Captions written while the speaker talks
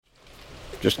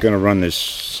Just going to run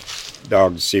this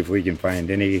dog to see if we can find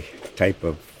any type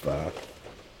of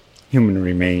human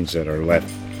remains that are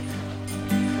left.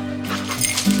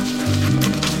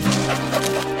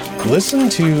 Listen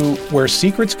to Where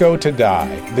Secrets Go to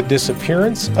Die, The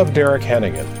Disappearance of Derek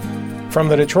Hennigan. From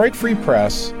the Detroit Free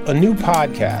Press, a new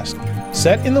podcast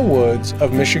set in the woods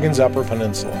of Michigan's Upper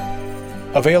Peninsula.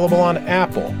 Available on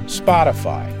Apple,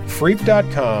 Spotify,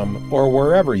 Freep.com, or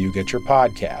wherever you get your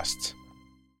podcasts.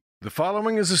 The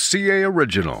following is a CA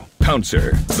original.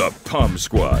 Pouncer, the Pom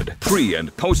Squad, pre-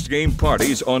 and post-game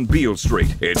parties on Beale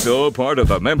Street. It's all part of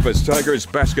the Memphis Tigers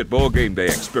basketball game day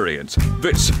experience.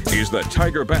 This is the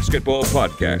Tiger Basketball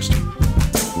Podcast.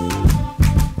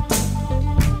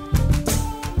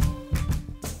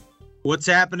 What's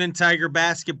happening, Tiger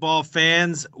basketball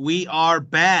fans? We are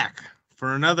back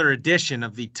for another edition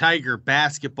of the Tiger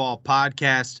Basketball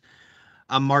Podcast.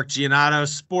 I'm Mark Giannotto,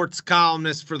 sports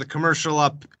columnist for the Commercial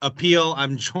Appeal.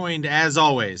 I'm joined, as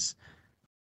always,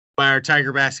 by our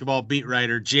Tiger basketball beat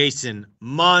writer, Jason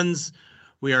Munz.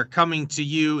 We are coming to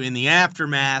you in the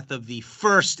aftermath of the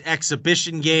first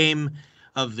exhibition game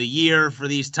of the year for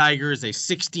these Tigers, a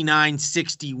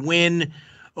 69-60 win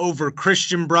over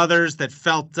Christian Brothers that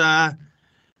felt a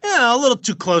little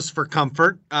too close for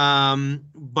comfort.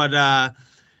 But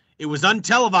it was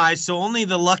untelevised, so only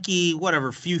the lucky,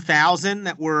 few thousand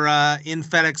that were in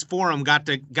FedEx Forum got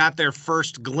their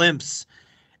first glimpse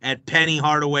at Penny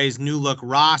Hardaway's new look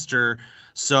roster.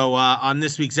 So on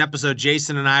this week's episode,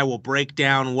 Jason and I will break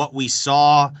down what we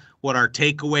saw, what our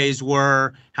takeaways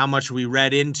were, how much we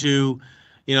read into,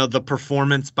 the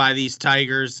performance by these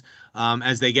Tigers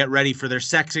as they get ready for their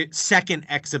second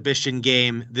exhibition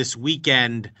game this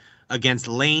weekend against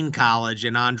Lane College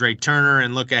and Andre Turner,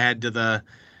 and look ahead to the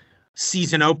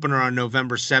season opener on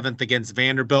November 7th against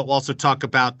Vanderbilt. We'll also talk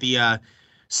about the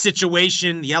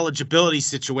the eligibility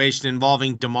situation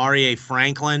involving Demarie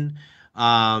Franklin.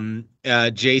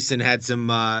 Jason had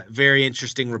some very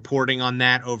interesting reporting on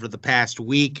that over the past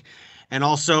week. And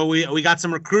also we got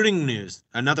some recruiting news,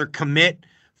 another commit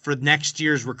for next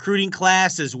year's recruiting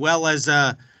class, as well as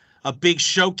a big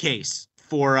showcase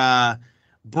for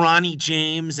Bronny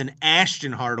James and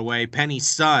Ashton Hardaway, Penny's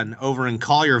son, over in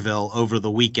Collierville over the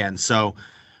weekend. So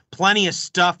plenty of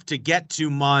stuff to get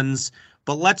to, Munz.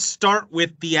 But let's start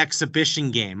with the exhibition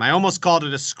game. I almost called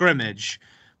it a scrimmage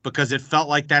because it felt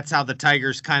like that's how the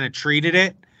Tigers kind of treated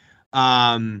it.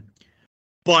 But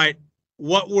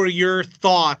what were your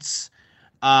thoughts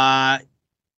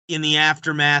in the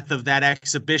aftermath of that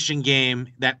exhibition game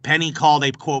that Penny called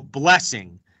a, quote,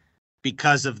 blessing,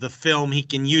 because of the film? He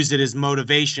can use it as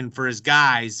motivation for his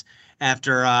guys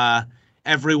after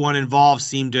everyone involved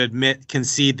seemed to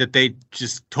concede that they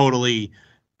just totally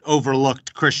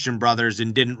overlooked Christian Brothers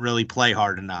and didn't really play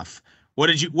hard enough. What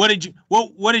did you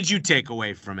take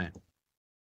away from it?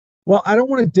 Well, I don't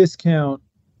want to discount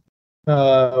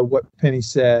what Penny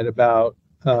said about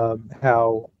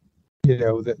how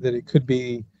that it could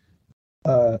be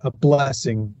a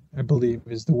blessing, I believe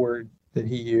is the word that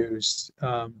he used.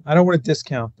 I don't want to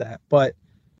discount that, but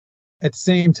at the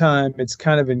same time, it's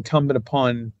kind of incumbent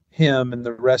upon him and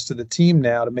the rest of the team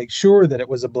now to make sure that it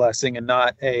was a blessing and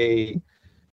not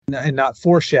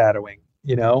foreshadowing.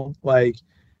 It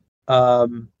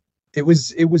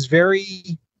was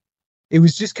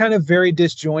just kind of very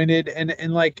disjointed,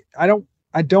 and like in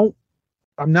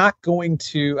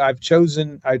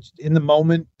the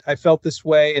moment I felt this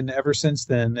way, and ever since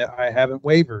then I haven't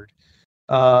wavered.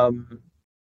 I'm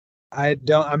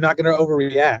not going to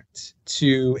overreact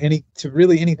to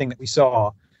really anything that we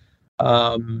saw.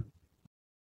 I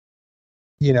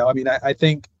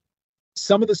think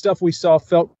some of the stuff we saw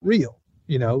felt real.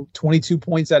 22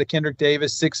 points out of Kendrick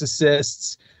Davis, 6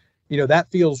 assists. That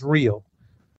feels real.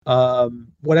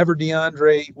 Whatever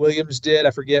DeAndre Williams did,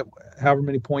 I forget however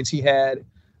many points he had.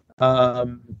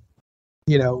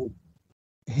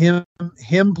 Him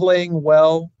playing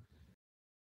well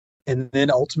and then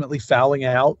ultimately fouling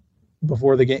out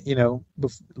before the game,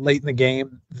 late in the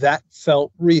game, that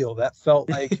felt real. That felt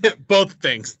like both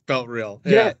things felt real.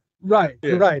 Yeah. Right.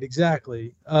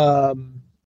 Exactly. But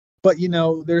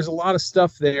there's a lot of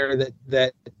stuff there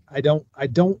that I don't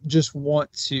just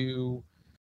want to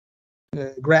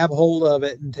grab hold of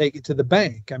it and take it to the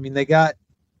bank. I mean, I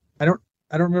don't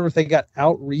remember if they got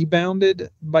out rebounded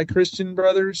by Christian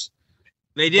Brothers.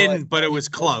 They didn't, but it was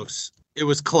close. It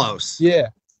was close. Yeah.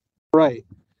 Right.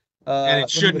 And it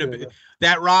shouldn't have been.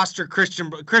 That roster, Christian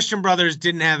Brothers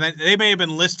didn't have any. They may have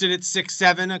been listed at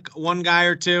 6'7", one guy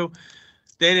or two.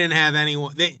 They didn't have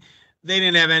anyone. They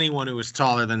didn't have anyone who was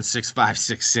taller than 6'5",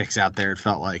 6'6" out there. It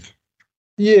felt like.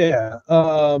 Yeah.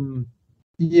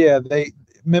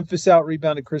 Memphis out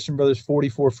rebounded Christian Brothers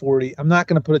 44-40. I'm not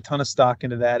going to put a ton of stock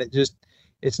into that.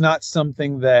 It's not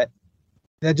something that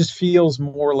just feels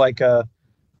more like an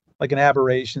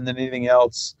aberration than anything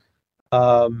else.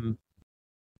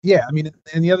 Yeah, I mean,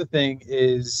 and the other thing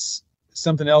is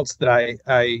something else that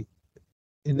I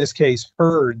in this case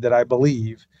heard that I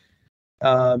believe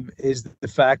is the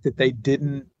fact that they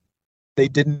didn't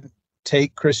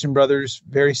take Christian Brothers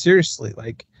very seriously.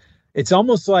 Like, it's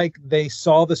almost like they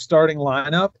saw the starting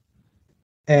lineup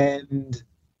and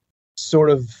sort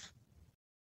of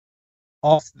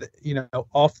off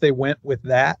they went with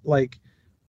that. Like,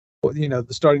 the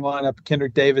starting lineup: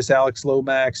 Kendrick Davis, Alex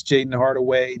Lomax, Jaden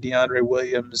Hardaway, DeAndre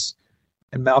Williams,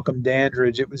 and Malcolm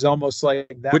Dandridge. It was almost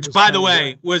like that. Which, by the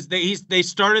way, was they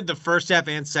started the first half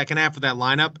and second half of that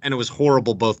lineup, and it was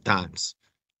horrible both times.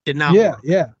 Did not work.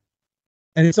 Yeah.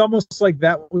 And it's almost like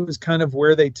that was kind of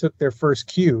where they took their first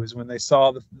cues when they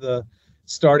saw the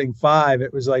starting five.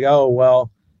 It was like, oh, well,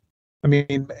 I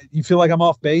mean, you feel like I'm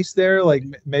off base there? Like,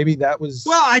 maybe that was...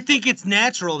 Well, I think it's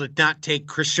natural to not take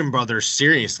Christian Brothers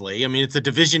seriously. I mean, it's a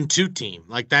Division II team.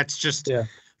 Like, that's just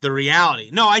the reality.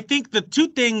 No, I think the two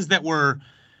things that were,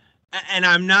 and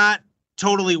I'm not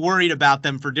totally worried about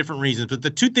them for different reasons, but the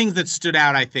two things that stood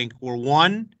out, I think, were,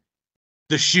 one,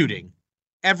 the shooting.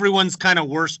 Everyone's kind of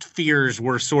worst fears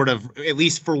were sort of, at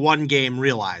least for one game,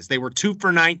 realized. They were 2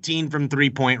 for 19 from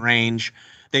three-point range.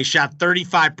 They shot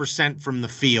 35% from the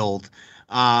field.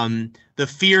 The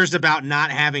fears about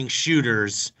not having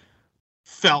shooters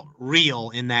felt real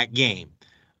in that game.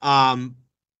 But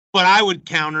I would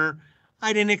counter,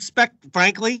 I don't expect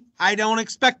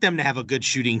them to have a good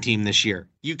shooting team this year.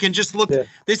 You can just look,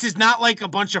 This is not like a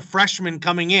bunch of freshmen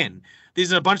coming in.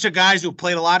 These are a bunch of guys who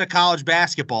played a lot of college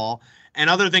basketball. And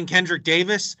other than Kendrick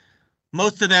Davis,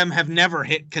 most of them have never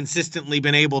consistently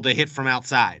been able to hit from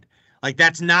outside. Like,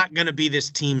 that's not going to be this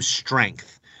team's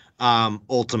strength,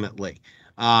 ultimately.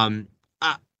 And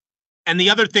the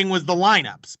other thing was the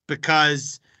lineups,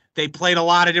 because they played a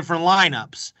lot of different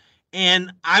lineups.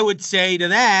 And I would say to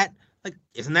that, like,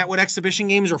 isn't that what exhibition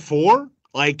games are for?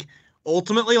 Like,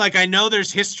 ultimately, like, I know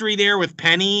there's history there with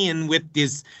Penny and with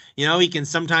his, he can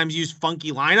sometimes use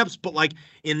funky lineups, but like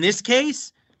in this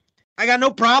case, I got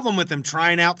no problem with them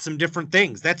trying out some different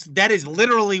things. That is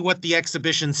literally what the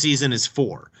exhibition season is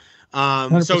for.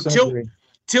 So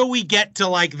till we get to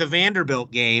like the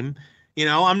Vanderbilt game,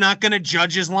 I'm not going to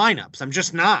judge his lineups. I'm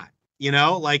just not,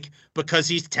 because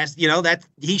he's that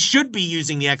he should be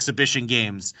using the exhibition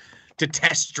games to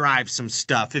test drive some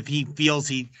stuff if he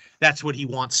feels that's what he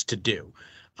wants to do.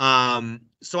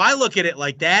 So I look at it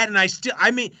like that,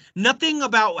 and nothing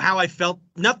about how I felt,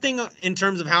 nothing in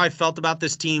terms of how I felt about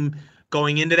this team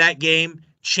going into that game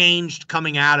changed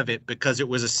coming out of it because it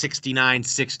was a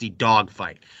 69-60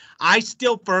 dogfight. I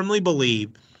still firmly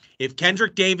believe if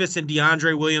Kendrick Davis and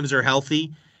DeAndre Williams are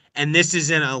healthy, and this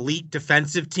is an elite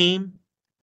defensive team,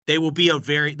 they will be a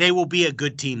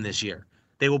good team this year.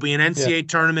 They will be an NCAA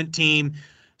tournament team,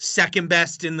 second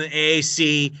best in the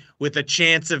AAC, with a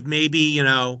chance of maybe,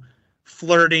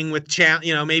 flirting with,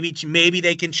 maybe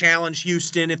they can challenge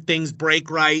Houston if things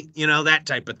break right, that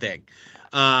type of thing.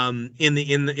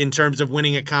 In terms of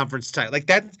winning a conference title, like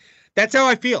that's how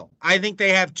I feel. I think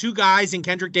they have two guys in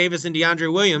Kendrick Davis and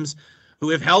DeAndre Williams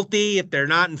who, if healthy, if they're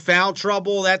not in foul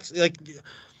trouble, that's like,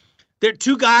 they're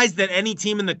two guys that any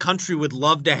team in the country would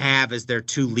love to have as their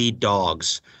two lead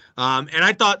dogs. And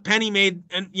I thought Penny made,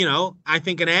 I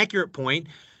think an accurate point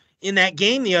in that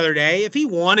game the other day. If he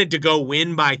wanted to go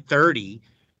win by 30,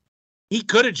 he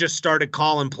could have just started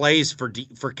calling plays for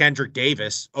Kendrick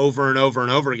Davis over and over and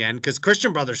over again, because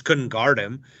Christian Brothers couldn't guard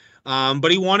him.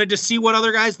 But he wanted to see what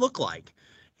other guys look like.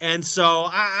 And so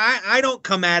I don't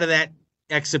come out of that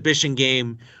exhibition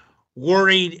game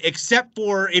worried, except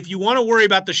for if you want to worry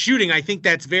about the shooting, I think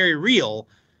that's very real.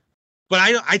 But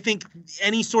I think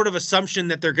any sort of assumption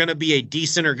that they're going to be a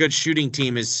decent or good shooting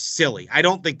team is silly. I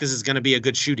don't think this is going to be a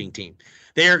good shooting team.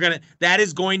 That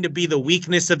is going to be the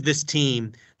weakness of this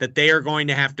team that they are going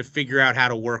to have to figure out how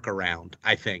to work around.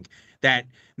 I think that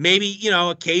maybe,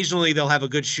 occasionally they'll have a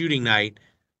good shooting night,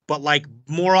 but like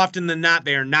more often than not,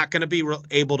 they are not going to be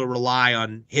able to rely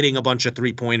on hitting a bunch of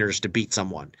 3-pointers to beat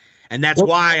someone. And that's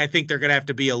why I think they're going to have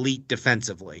to be elite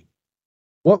defensively.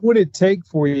 What would it take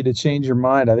for you to change your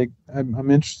mind? I think I'm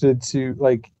interested to,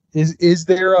 like, is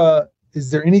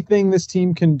there anything this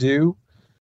team can do?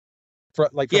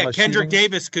 Kendrick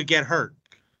Davis could get hurt.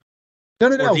 No.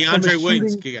 DeAndre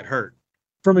Williams could get hurt.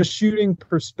 From a shooting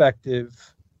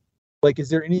perspective, like, is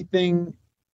there anything?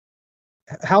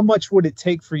 How much would it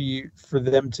take for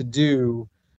them to do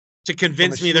to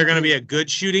convince me they're going to be a good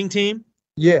shooting team?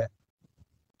 Yeah.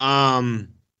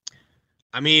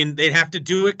 I mean, they'd have to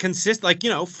do it consistent, like,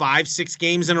 5-6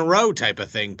 games in a row type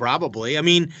of thing, probably. I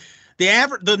mean,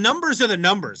 the numbers are the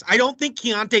numbers. I don't think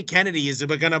Keontae Kennedy is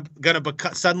gonna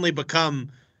suddenly become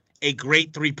a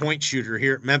great 3-point shooter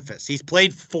here at Memphis. He's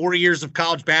played 4 years of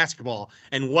college basketball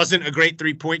and wasn't a great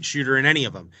 3-point shooter in any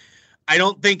of them. I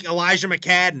don't think Elijah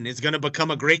McCadden is going to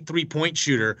become a great 3-point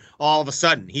shooter all of a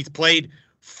sudden. He's played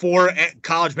 4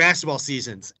 college basketball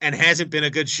seasons and hasn't been a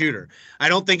good shooter. I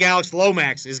don't think Alex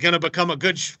Lomax is going to become a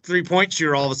good 3-point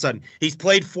shooter all of a sudden. He's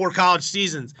played 4 college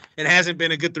seasons and hasn't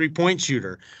been a good 3-point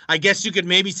shooter. I guess you could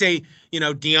maybe say,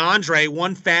 DeAndre,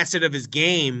 one facet of his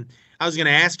game, I was going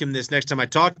to ask him this next time I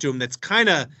talked to him, that's kind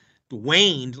of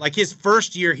waned. Like his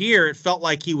first year here, it felt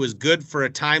like he was good for a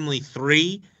timely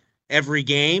 3 every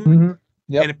game. Mm-hmm.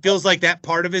 Yep. And it feels like that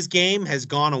part of his game has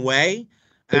gone away.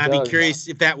 And I'd be curious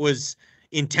if that was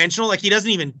intentional. Like he doesn't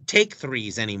even take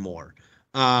threes anymore.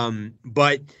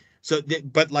 But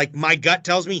like my gut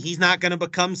tells me he's not going to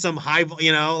become some high,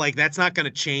 like that's not going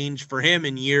to change for him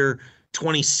in year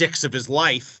 26 of his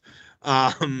life.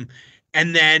 And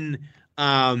then,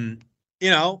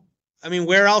 I mean,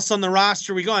 where else on the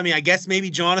roster we go? I mean, I guess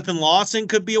maybe Jonathan Lawson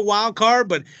could be a wild card,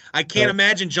 but I can't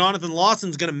imagine Jonathan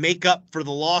Lawson's going to make up for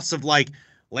the loss of like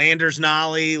Landers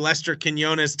Nolly, Lester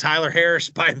Quinones, Tyler Harris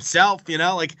by himself.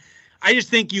 Like I just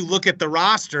think you look at the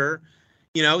roster,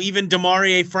 even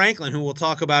DeMarie Franklin, who we'll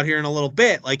talk about here in a little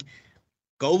bit, like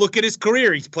go look at his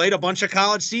career. He's played a bunch of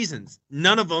college seasons.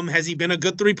 None of them has he been a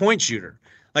good 3-point shooter.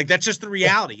 Like that's just the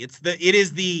reality. It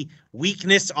is the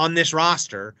weakness on this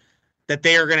roster that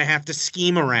they are going to have to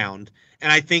scheme around.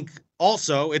 And I think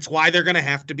also it's why they're going to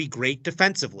have to be great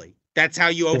defensively. That's how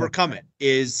you overcome it,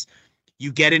 is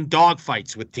you get in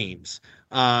dogfights with teams.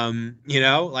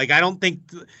 Like I don't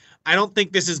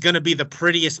think this is going to be the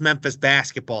prettiest Memphis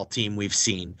basketball team we've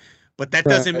seen, but that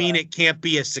doesn't mean it can't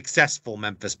be a successful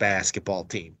Memphis basketball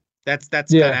team. That's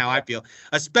kind of how I feel,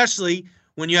 especially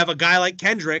when you have a guy like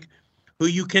Kendrick who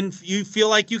you feel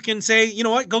like you can say, you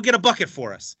know what, go get a bucket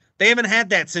for us. They haven't had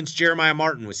that since Jeremiah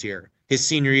Martin was here his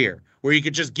senior year, where you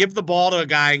could just give the ball to a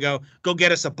guy and go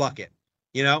get us a bucket,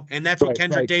 and that's what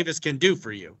Kendrick Davis can do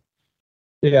for you.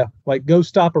 Yeah, like go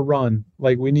stop a run.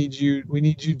 Like we need you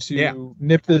to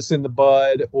nip this in the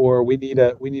bud, or we need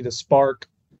a spark,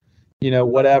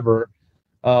 whatever.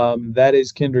 That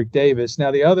is Kendrick Davis. Now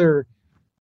the other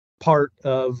part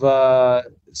of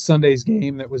Sunday's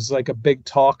game that was like a big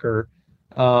talker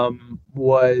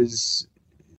was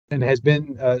and has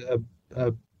been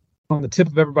on the tip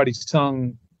of everybody's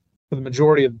tongue for the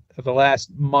majority of the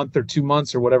last month or 2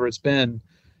 months or whatever it's been,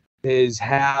 is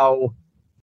how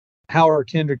are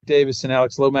Kendrick Davis and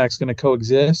Alex Lomax going to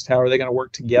coexist? How are they going to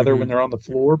work together when they're on the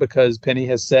floor? Because Penny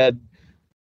has said,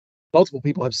 multiple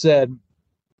people have said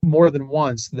more than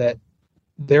once that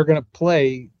they're going to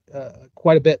play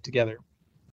quite a bit together.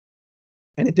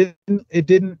 And it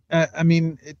didn't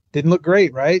look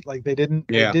great, right? Like they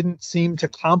didn't seem to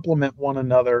complement one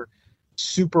another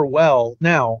super well.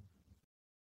 Now,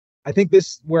 I think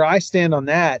where I stand on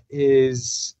that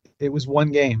is it was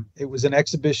one game. It was an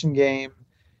exhibition game.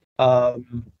 Like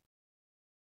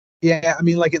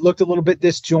it looked a little bit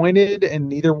disjointed, and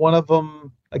neither one of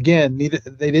them, again, they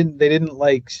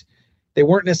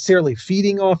weren't necessarily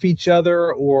feeding off each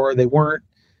other, or they weren't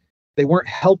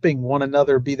helping one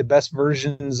another be the best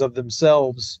versions of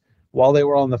themselves while they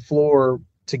were on the floor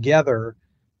together.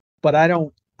 But I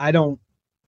don't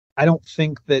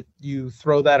think that you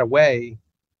throw that away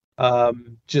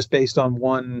just based on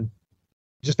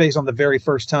the very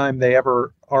first time they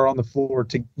ever are on the floor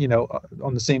to,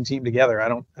 on the same team together. I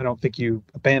don't think you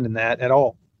abandon that at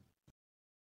all.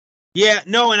 Yeah,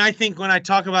 no. And I think when I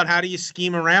talk about how do you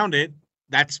scheme around it,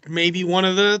 that's maybe one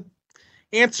of the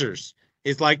answers,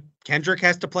 is like Kendrick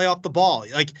has to play off the ball.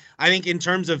 Like I think in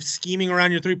terms of scheming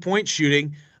around your 3-point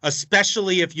shooting,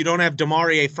 especially if you don't have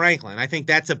DeMarie Franklin, I think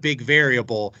that's a big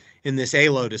variable in this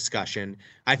ALO discussion.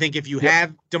 I think if you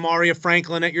have DeMarie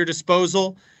Franklin at your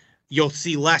disposal, you'll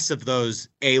see less of those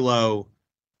ALO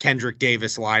Kendrick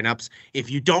Davis lineups. If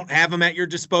you don't have them at your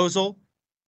disposal,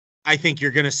 I think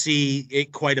you're going to see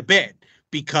it quite a bit,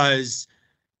 because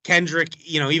Kendrick,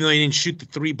 even though he didn't shoot the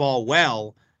 3-ball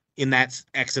well in that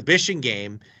exhibition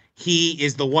game, he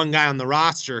is the one guy on the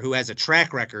roster who has a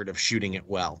track record of shooting it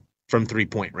well from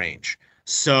 3-point range.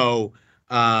 So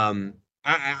I'd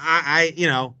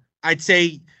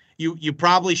say you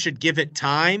probably should give it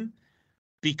time,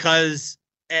 because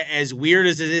as weird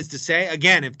as it is to say,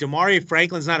 again, if DeMarie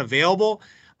Franklin's not available,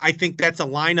 I think that's a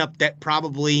lineup that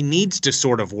probably needs to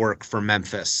sort of work for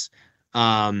Memphis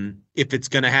if it's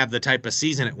going to have the type of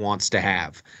season it wants to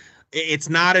have. It's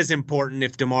not as important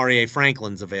if DeMarie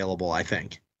Franklin's available, I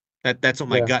think. That's what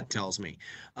my gut tells me.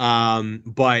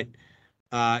 But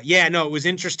it was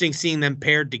interesting seeing them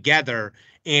paired together.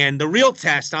 And the real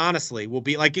test, honestly, will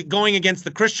be like going against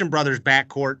the Christian Brothers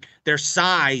backcourt. Their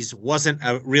size wasn't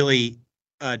really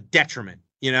a detriment,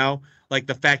 like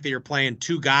the fact that you're playing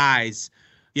two guys.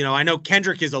 I know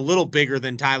Kendrick is a little bigger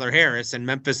than Tyler Harris, and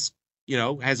Memphis,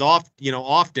 has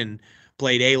often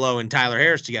played Alo and Tyler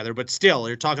Harris together, but still,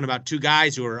 you're talking about two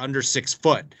guys who are under 6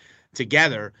 foot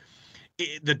together.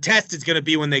 The test is going to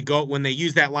be when they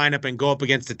use that lineup and go up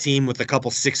against a team with a couple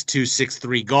 6'2",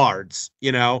 6'3" guards,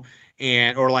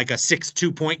 or like a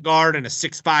 6'2" point guard and a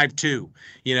 6'5" 2,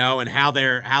 and how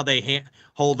they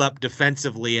hold up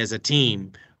defensively as a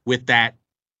team with that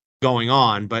going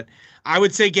on. But I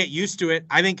would say get used to it.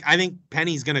 I think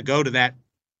Penny's going to go to that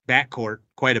backcourt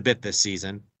quite a bit this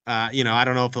season. I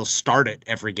don't know if he'll start it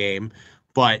every game,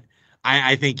 but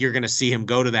I think you're going to see him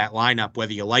go to that lineup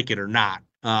whether you like it or not.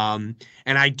 And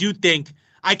I do think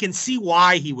I can see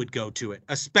why he would go to it,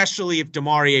 especially if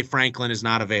Demarie Franklin is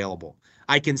not available.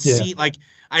 I can see,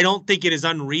 I don't think it is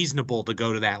unreasonable to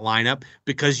go to that lineup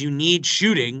because you need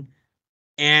shooting,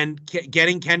 and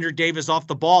getting Kendrick Davis off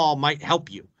the ball might help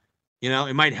you.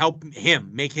 It might help him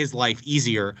make his life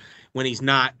easier when he's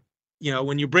not,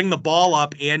 when you bring the ball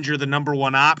up and you're the number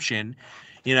one option,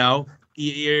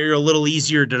 you're a little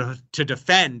easier to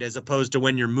defend as opposed to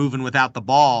when you're moving without the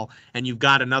ball and you've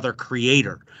got another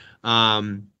creator.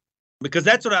 Because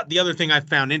that's what the other thing I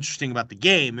found interesting about the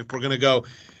game, if we're going to go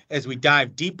as we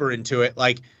dive deeper into it,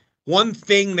 like one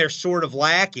thing they're sort of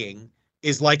lacking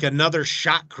is like another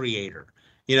shot creator,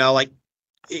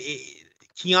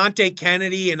 Keontae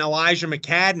Kennedy and Elijah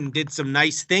McCadden did some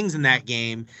nice things in that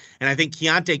game. And I think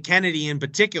Keontae Kennedy in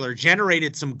particular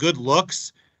generated some good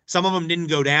looks. Some of them didn't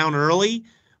go down early,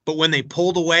 but when they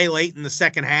pulled away late in the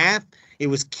second half, it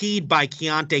was keyed by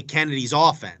Keontae Kennedy's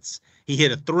offense. He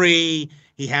hit a three.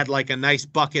 He had like a nice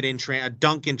bucket a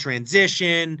dunk in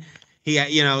transition.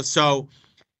 So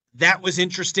that was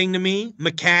interesting to me.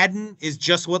 McCadden is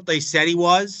just what they said he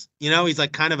was. He's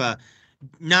like kind of a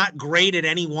not great at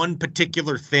any one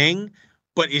particular thing,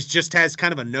 but just has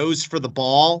kind of a nose for the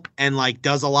ball and like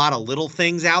does a lot of little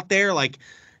things out there. Like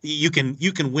you can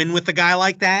win with a guy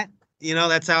like that.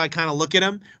 That's how I kind of look at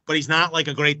him, but he's not like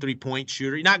a great 3-point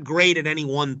shooter. He's not great at any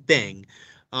one thing.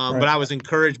 Right. But I was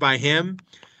encouraged by him.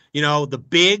 The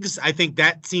bigs, I think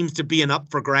that seems to be an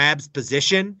up for grabs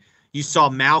position. You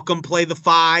saw Malcolm play the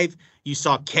 5. You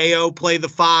saw KO play the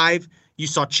 5. You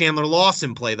saw Chandler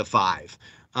Lawson play the 5.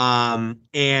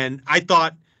 And I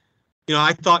thought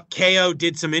KO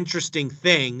did some interesting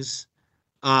things.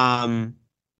 And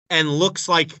looks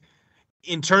like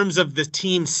in terms of the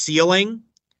team ceiling,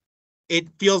 it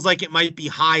feels like it might be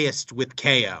highest with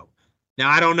KO. Now,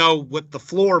 I don't know what the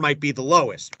floor might be the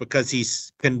lowest because he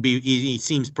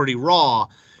seems pretty raw,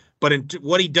 but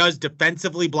what he does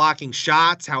defensively, blocking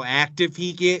shots, how active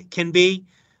he can be,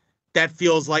 that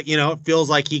feels like, it feels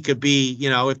like he could be,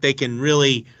 if they can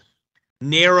really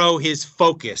narrow his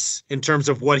focus in terms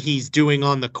of what he's doing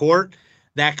on the court,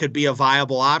 that could be a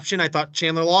viable option. I thought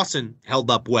Chandler Lawson held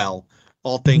up well,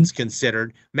 all things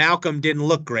considered. Malcolm didn't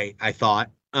look great, I thought,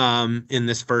 in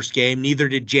this first game. Neither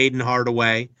did Jaden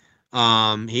Hardaway.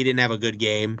 He didn't have a good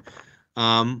game.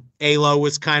 Alo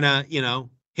was kind of,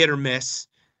 hit or miss.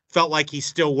 Felt like he's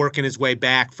still working his way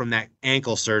back from that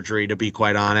ankle surgery, to be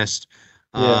quite honest.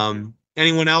 Yeah.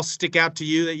 Anyone else stick out to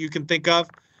you that you can think of?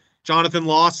 Jonathan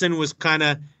Lawson was kind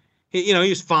of, he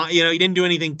was fine. He didn't do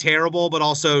anything terrible, but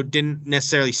also didn't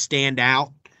necessarily stand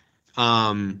out.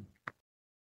 I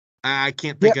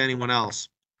can't think of anyone else.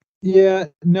 Yeah,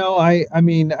 no, I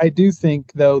mean, I do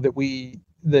think though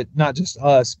that not just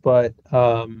us, but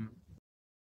I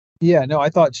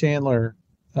thought Chandler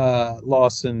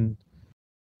Lawson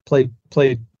played.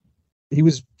 He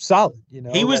was solid,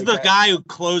 He was the guy who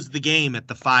closed the game at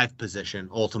the 5 position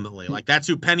ultimately. Like that's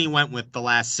who Penny went with the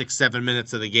last 6-7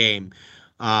 minutes of the game.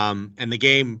 And the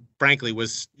game, frankly,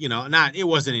 was, it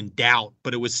wasn't in doubt,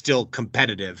 but it was still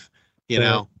competitive,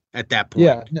 at that point.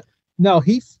 Yeah. No,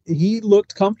 he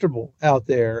looked comfortable out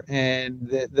there, and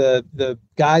the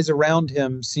guys around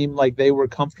him seemed like they were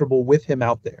comfortable with him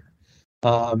out there.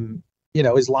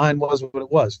 His line was what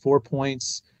it was: 4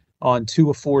 points on 2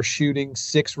 of 4 shooting,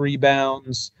 6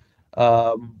 rebounds,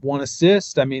 1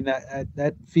 assist. I mean,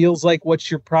 that feels like what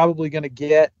you're probably going to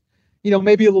get,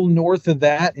 maybe a little north of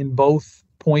that in both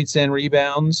points and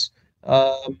rebounds,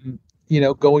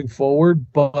 going forward.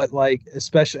 But like,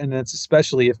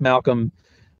 especially if Malcolm,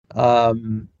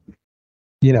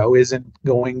 isn't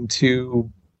going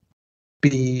to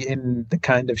be in the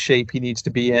kind of shape he needs to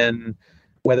be in,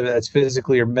 whether that's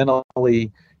physically or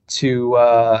mentally,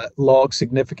 log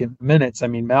significant minutes. I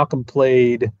mean, Malcolm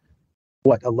played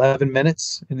 11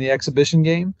 minutes in the exhibition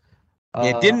game.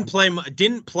 Yeah, didn't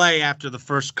play after the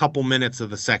first couple minutes of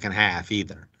the second half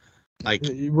either. Like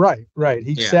right.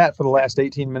 He sat for the last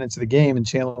 18 minutes of the game, and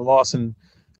Chandler Lawson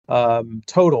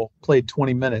total played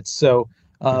 20 minutes. So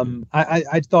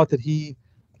I thought that he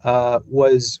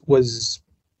was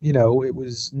it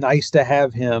was nice to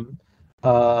have him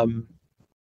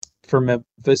for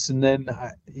Memphis. And then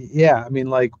I mean,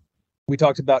 like we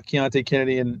talked about Keontae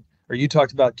Kennedy you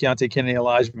talked about Keontae Kennedy,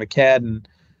 Elijah McCadden.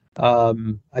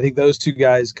 I think those two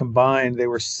guys combined, they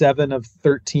were 7 of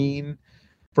 13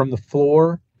 from the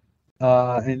floor.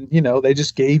 And they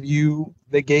just gave you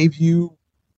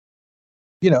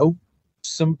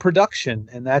some production.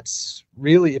 And that's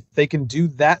really, if they can do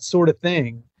that sort of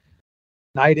thing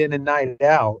night in and night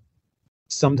out,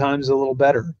 sometimes a little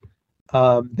better.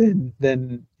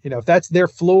 Then if that's their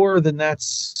floor, then I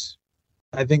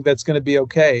think that's going to be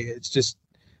okay. It's just,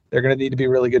 they're going to need to be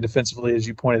really good defensively, as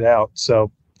you pointed out. So,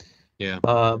 yeah.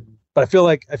 But I feel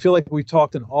like we've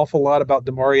talked an awful lot about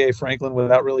DeMaurier Franklin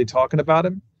without really talking about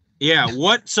him. Yeah.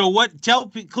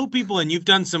 Tell clue people, and you've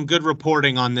done some good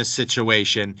reporting on this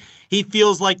situation. He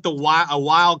feels like a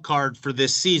wild card for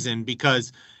this season,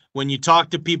 because when you talk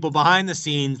to people behind the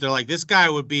scenes, they're like, this guy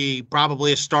would be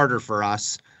probably a starter for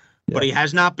us, but he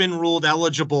has not been ruled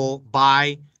eligible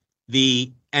by the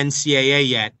NCAA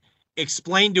yet.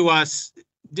 Explain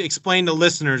to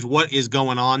listeners what is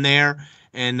going on there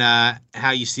and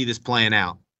how you see this playing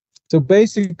out. So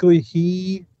basically,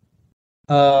 he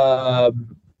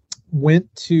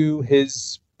went to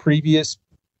his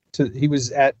he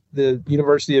was at the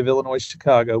University of Illinois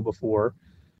Chicago before,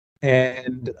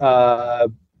 and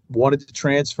wanted to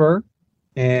transfer,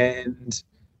 and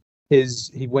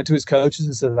he went to his coaches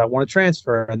and said, I want to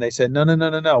transfer. And they said, no.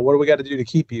 What do we got to do to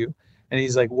keep you? And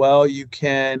he's like, well, you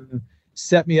can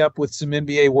set me up with some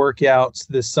NBA workouts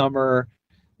this summer,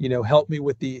 help me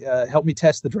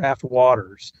test the draft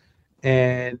waters.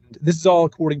 And this is all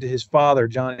according to his father,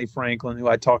 Johnny Franklin, who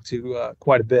I talked to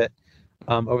quite a bit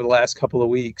over the last couple of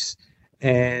weeks.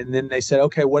 And then they said,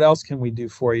 okay, what else can we do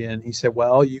for you? And he said,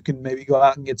 well, you can maybe go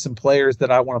out and get some players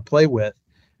that I want to play with.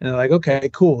 And they're like, okay,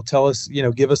 cool. Tell us,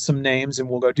 give us some names and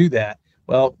we'll go do that.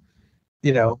 Well,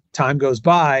 time goes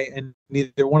by and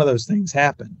neither one of those things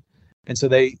happen. And so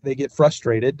they get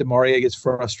frustrated. DeMaurier gets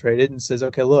frustrated and says,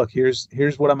 okay, look, here's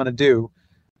what I'm going to do.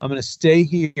 I'm going to stay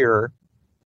here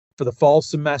for the fall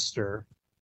semester.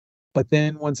 But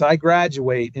then once I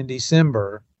graduate in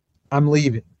December, I'm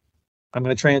leaving. I'm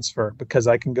going to transfer because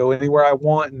I can go anywhere I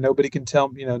want and nobody can tell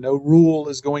me, no rule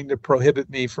is going to prohibit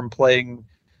me from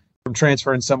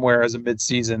transferring somewhere as a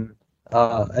mid-season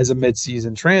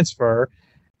transfer.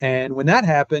 And when that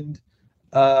happened,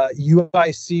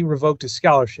 UIC revoked his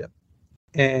scholarship,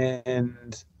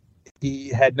 and he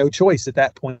had no choice at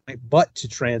that point but to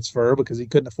transfer because he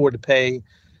couldn't afford to pay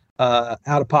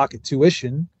out-of-pocket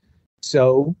tuition.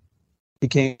 So he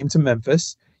came to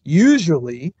Memphis.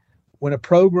 Usually, when a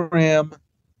program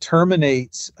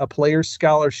terminates a player's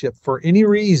scholarship for any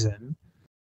reason,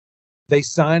 they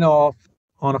sign off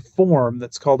on a form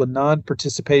that's called a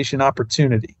non-participation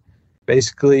opportunity.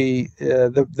 Basically,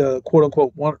 the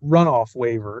quote-unquote runoff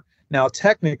waiver. Now,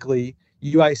 technically,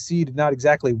 UIC did not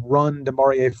exactly run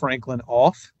DeMaurier Franklin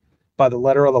off by the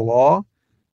letter of the law,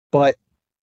 but,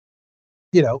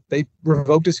 they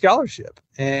revoked his scholarship.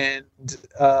 And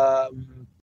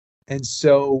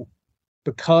so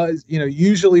because,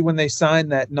 usually when they sign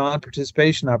that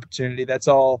non-participation opportunity, that's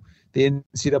all the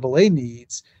NCAA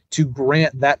needs to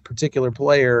grant that particular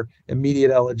player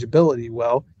immediate eligibility.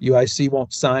 Well, UIC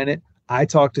won't sign it. I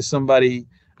talked to somebody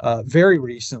very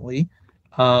recently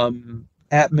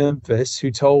at Memphis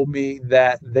who told me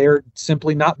that they're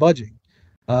simply not budging.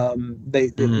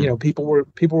 People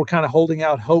were kind of holding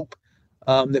out hope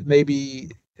that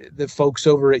maybe the folks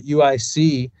over at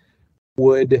UIC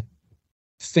would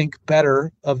think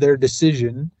better of their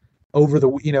decision over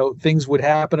things would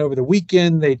happen over the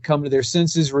weekend. They'd come to their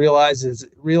senses, realize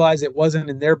it wasn't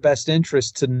in their best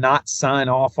interest to not sign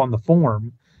off on the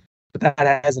form, but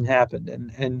that hasn't happened.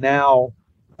 And now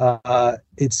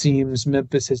it seems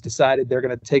Memphis has decided they're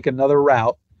going to take another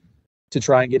route to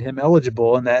try and get him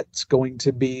eligible. And that's going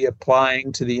to be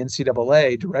applying to the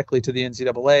NCAA, directly to the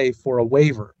NCAA for a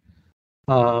waiver.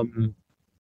 And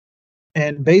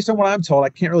based on what I'm told, I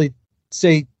can't really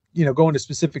say, go into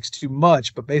specifics too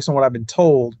much, but based on what I've been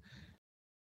told,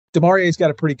 DeMaurier's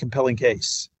got a pretty compelling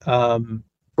case for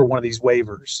one of these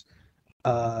waivers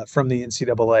from the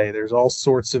NCAA. There's all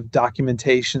sorts of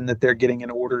documentation that they're getting in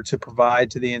order to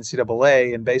provide to the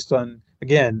NCAA. And based on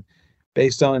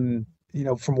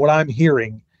from what I'm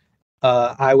hearing,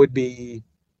 I would be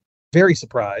very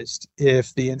surprised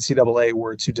if the NCAA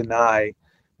were to deny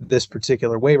this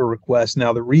particular waiver request.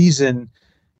 Now, the reason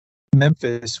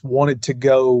Memphis wanted to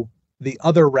go the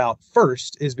other route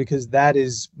first is because that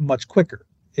is much quicker.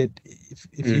 If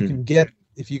you can get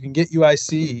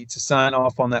UIC to sign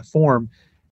off on that form,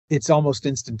 it's almost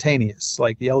instantaneous.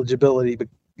 Like, the eligibility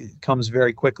comes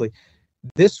very quickly.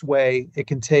 This way, it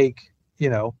can take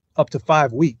up to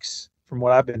 5 weeks, from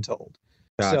what I've been told.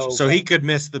 Gotcha. So he could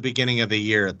miss the beginning of the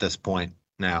year at this point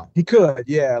now. He could,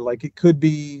 yeah. Like, it could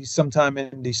be sometime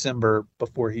in December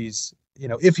before he's,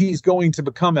 if he's going to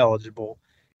become eligible,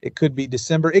 it could be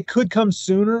December. It could come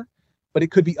sooner, but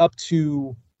it could be up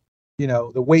to,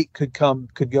 the wait could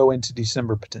go into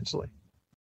December potentially.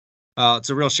 It's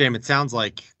a real shame. It sounds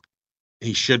like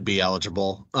he should be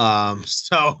eligible. Yeah.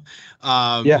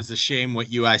 It's a shame what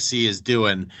UIC is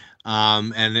doing.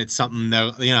 And it's something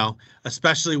that,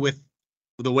 especially with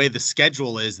the way the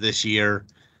schedule is this year,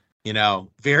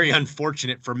 very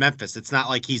unfortunate for Memphis. It's not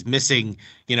like he's missing,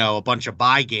 a bunch of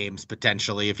bye games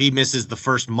potentially. If he misses the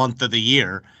first month of the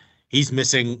year, he's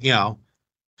missing,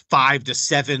 5 to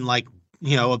 7,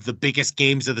 of the biggest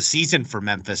games of the season for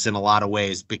Memphis in a lot of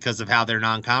ways because of how their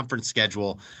non-conference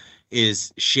schedule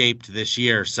is shaped this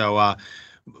year. So,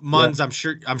 Munz, yeah.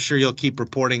 I'm sure you'll keep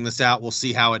reporting this out. We'll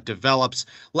see how it develops.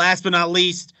 Last but not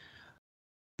least,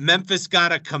 Memphis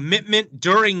got a commitment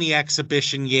during the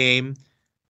exhibition game.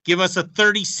 Give us a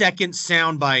 30-second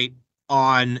soundbite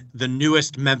on the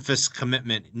newest Memphis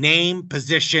commitment. Name,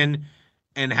 position,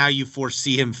 and how you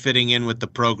foresee him fitting in with the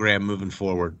program moving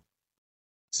forward.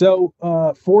 So,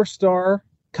 4-star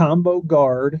combo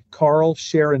guard Carl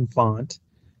Sharonfont.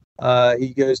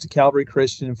 He goes to Calvary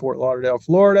Christian in Fort Lauderdale,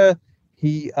 Florida.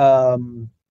 He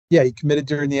committed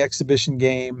during the exhibition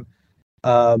game.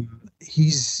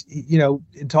 He's,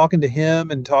 in talking to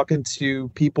him and talking to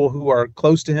people who are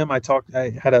close to him, I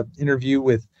had an interview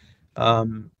with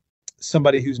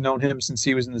somebody who's known him since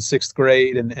he was in the 6th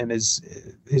grade, and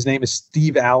his name is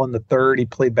Steve Allen III. He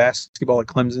played basketball at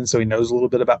Clemson, so he knows a little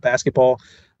bit about basketball,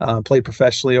 played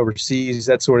professionally overseas,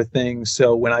 that sort of thing.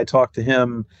 So when I talked to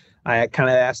him, I kind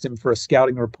of asked him for a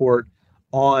scouting report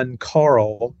on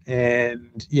Carl,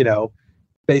 and,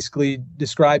 basically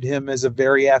described him as a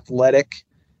very athletic,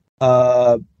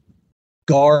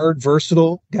 guard,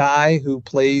 versatile guy who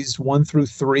plays 1 through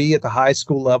 3 at the high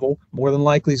school level. More than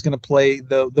likely, he's going to play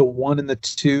the 1 and the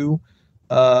 2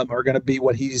 are going to be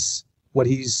what he's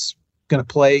going to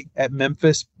play at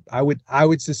Memphis. I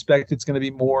would suspect it's going to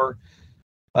be more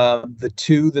the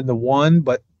 2 than the 1,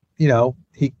 but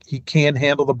he can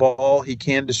handle the ball. He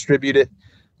can distribute it.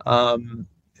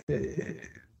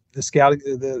 The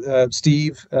scouting,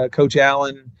 Steve, Coach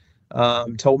Allen,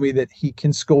 told me that he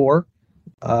can score.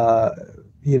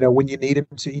 When you need him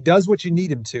to, he does what you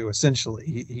need him to.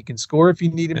 Essentially, he can score if you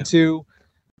need him to.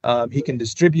 He can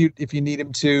distribute if you need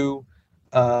him to.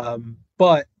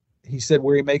 But he said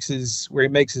where he makes his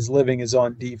living is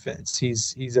on defense.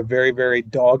 He's a very, very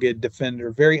dogged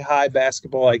defender, very high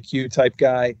basketball IQ type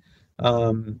guy.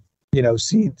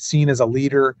 Seen as a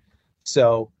leader.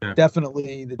 So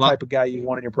definitely the type of guy you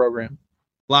want in your program.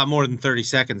 A lot more than 30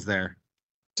 seconds there.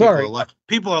 Sorry.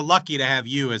 People are lucky to have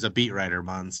you as a beat writer,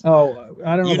 Munz. Oh,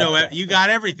 I don't know. You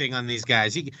got everything on these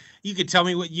guys. You could tell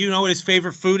me what his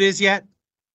favorite food is yet?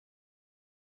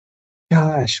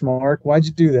 Gosh, Mark, why'd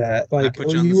you do that? Like,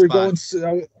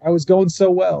 I was going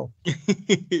so well.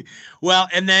 Well,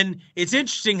 and then it's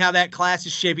interesting how that class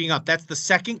is shaping up. That's the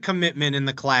second commitment in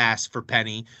the class for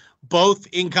Penny. Both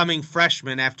incoming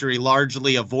freshmen after he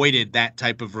largely avoided that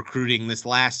type of recruiting this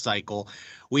last cycle.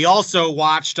 We also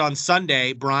watched on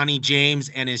Sunday Bronny James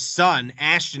and his son,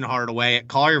 Ashton Hardaway, at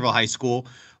Collierville High School,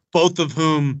 both of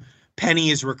whom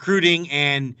Penny is recruiting.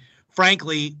 And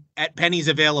frankly, at Penny's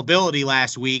availability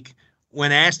last week,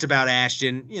 when asked about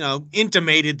Ashton,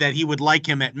 intimated that he would like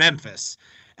him at Memphis.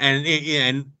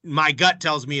 And my gut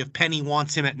tells me if Penny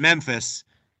wants him at Memphis,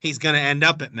 he's going to end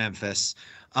up at Memphis.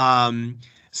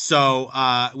 So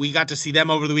we got to see them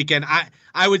over the weekend.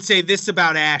 I would say this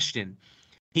about Ashton.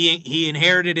 He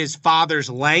inherited his father's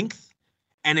length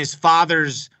and his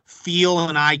father's feel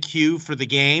and IQ for the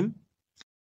game.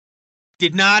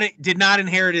 Did not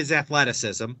inherit his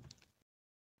athleticism,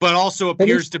 but also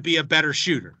appears to be a better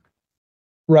shooter.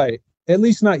 Right. At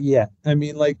least not yet. I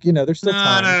mean, there's still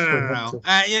time. No.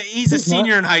 He's a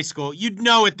senior in high school. You'd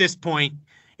know at this point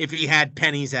if he had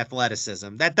Penny's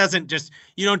athleticism. That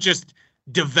you don't just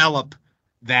develop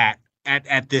that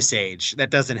at this age. That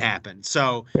doesn't happen.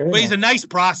 So, but he's a nice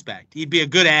prospect. He'd be a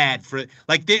good ad for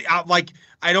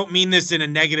I don't mean this in a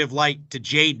negative light to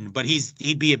Jaden, but he's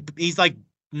like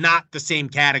not the same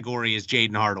category as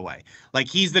Jaden Hardaway. Like,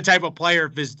 he's the type of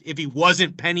player, if he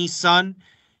wasn't Penny's son,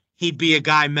 he'd be a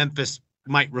guy Memphis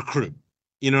might recruit.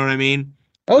 You know what I mean?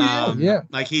 Oh, yeah, yeah.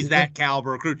 Like, he's that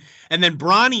caliber recruit. And then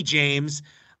Bronny James,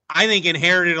 I think,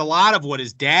 inherited a lot of what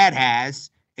his dad has,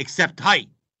 except height.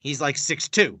 He's like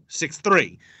 6'2",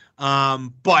 6'3".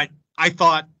 But I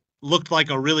thought looked like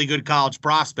a really good college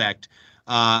prospect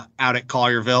out at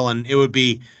Collierville. And it would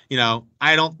be,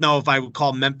 I don't know if I would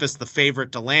call Memphis the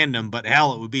favorite to land him, but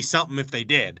hell, it would be something if they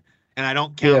did. And I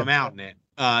don't count him out in it.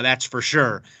 That's for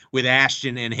sure, with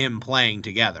Ashton and him playing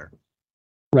together.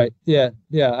 Right. Yeah.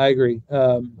 Yeah, I agree.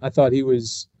 I thought he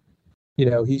was,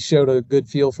 he showed a good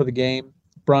feel for the game.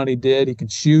 Bronny did. He can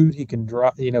shoot. He can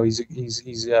drop. He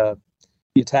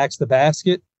attacks the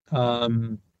basket.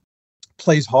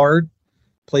 Plays hard.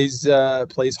 Plays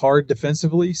hard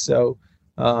defensively. So,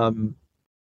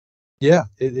 he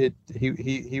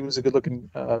was a good looking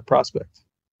prospect.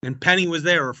 And Penny was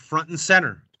there, front and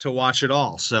center, to watch it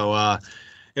all. So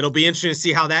it'll be interesting to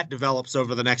see how that develops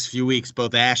over the next few weeks.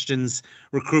 Both Ashton's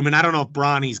recruitment. I don't know if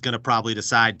Bronny's going to probably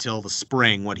decide till the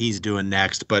spring what he's doing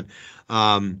next, but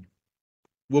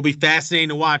will be fascinating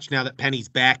to watch now that Penny's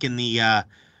back in the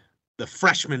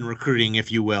freshman recruiting,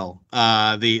 if you will.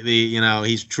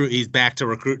 He's back to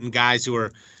recruiting guys who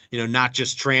are, not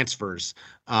just transfers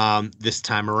this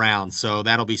time around. So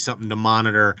that'll be something to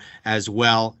monitor as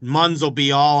well. Munz will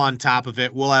be all on top of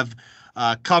it. We'll have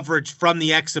coverage from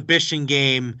the exhibition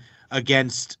game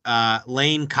against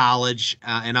Lane College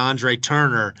and Andre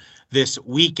Turner this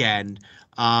weekend.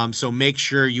 So make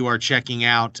sure you are checking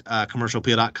out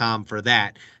commercialappeal.com for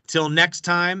that. Till next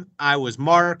time, I was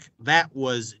Mark. That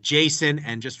was Jason.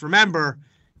 And just remember,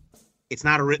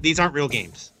 these aren't real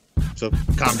games. So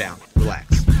calm down,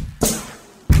 relax.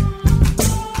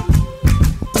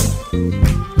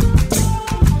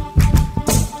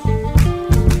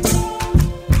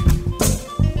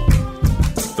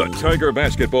 The Tiger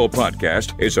Basketball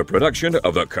Podcast is a production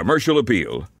of the Commercial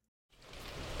Appeal.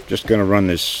 Just going to run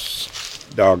this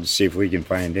dog to see if we can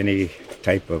find any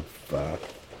type of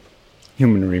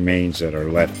human remains that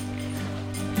are left.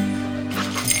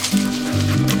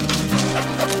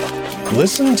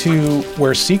 Listen to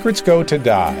Where Secrets Go to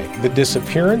Die, The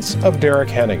Disappearance of Derek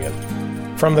Hennigan.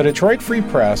 From the Detroit Free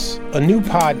Press, a new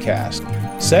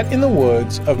podcast set in the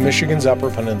woods of Michigan's Upper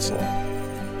Peninsula.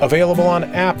 Available on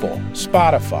Apple,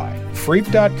 Spotify,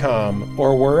 Freep.com,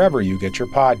 or wherever you get your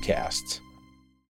podcasts.